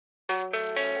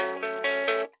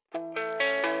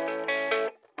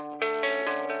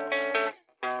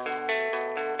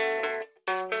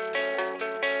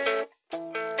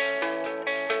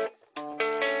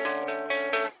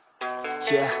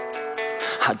Yeah,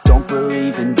 I don't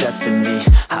believe in destiny,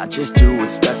 I just do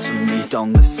what's best for me.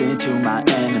 Don't listen to my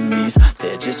enemies,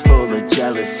 they're just full of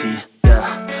jealousy.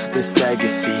 Yeah, this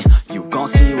legacy, you gon'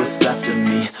 see what's left of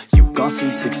me. You gon' see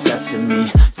success in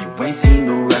me, you ain't seen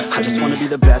the rest of me. I just wanna be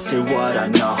the best at what I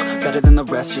know, better than the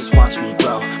rest, just watch me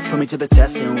grow. Put me to the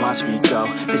test and watch me go.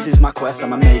 This is my quest,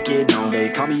 I'ma make it known. They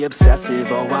call me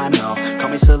obsessive, oh I know. Call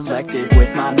me selective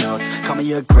with my notes, call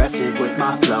me aggressive with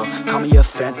my flow, call me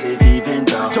offensive even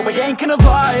though Joe, I ain't gonna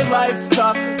lie, life's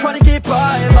tough. Try to get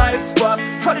by, life's rough.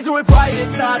 Try to do it right,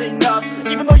 it's not enough.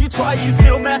 Even though you try, you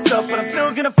still mess up. But I'm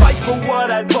still gonna fight for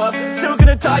what I love, still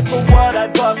gonna die for what I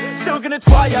love, still gonna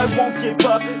try, I won't give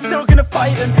up, still gonna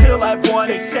fight until I've won.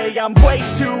 They say I'm way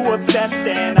too obsessed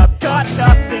and I've got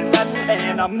nothing left,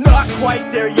 and I'm not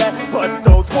quite there yet, but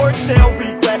those words they'll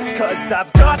regret, cause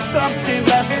I've got something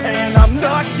left and I'm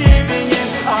not giving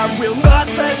in. I will not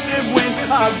let them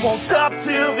win, I won't stop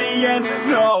till the end,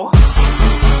 no.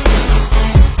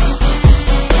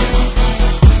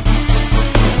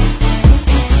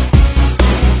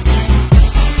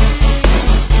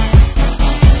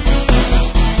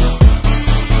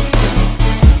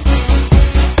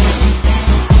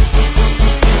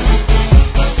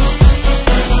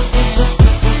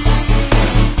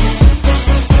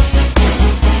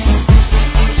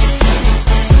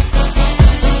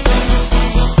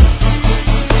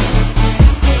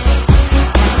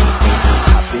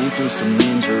 Some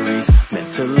injuries,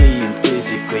 mentally and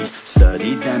physically.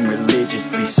 Studied them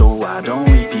religiously so I don't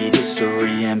repeat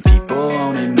history. And people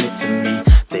won't admit to me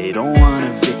they don't want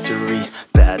a victory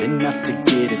bad enough to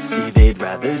get a C. They'd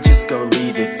rather just go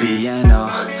leave it be. And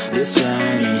oh, this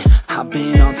journey I've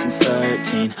been on since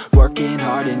 13, working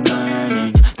hard and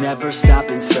learning, never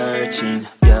stopping searching.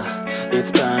 Yeah,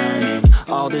 it's burning,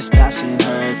 all this passion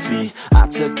hurts me. I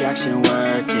took action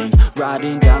working,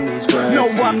 writing down these words. No,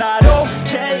 I'm not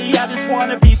okay, I just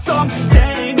wanna be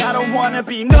something. I don't wanna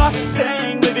be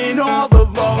nothing, living all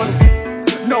alone.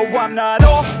 No, I'm not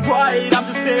alright, I'm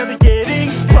just barely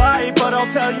getting by. But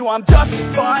I'll tell you I'm just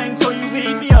fine, so you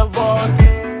leave me alone.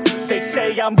 They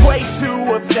say I'm way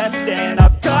too obsessed and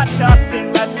I've got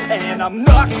nothing left, and I'm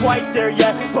not quite there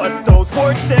yet, but those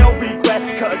words they'll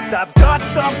regret, cause I've got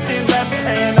something left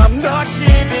and I'm not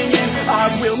giving in.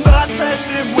 I will not let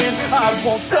them win, I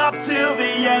won't stop till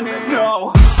the end,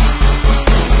 no.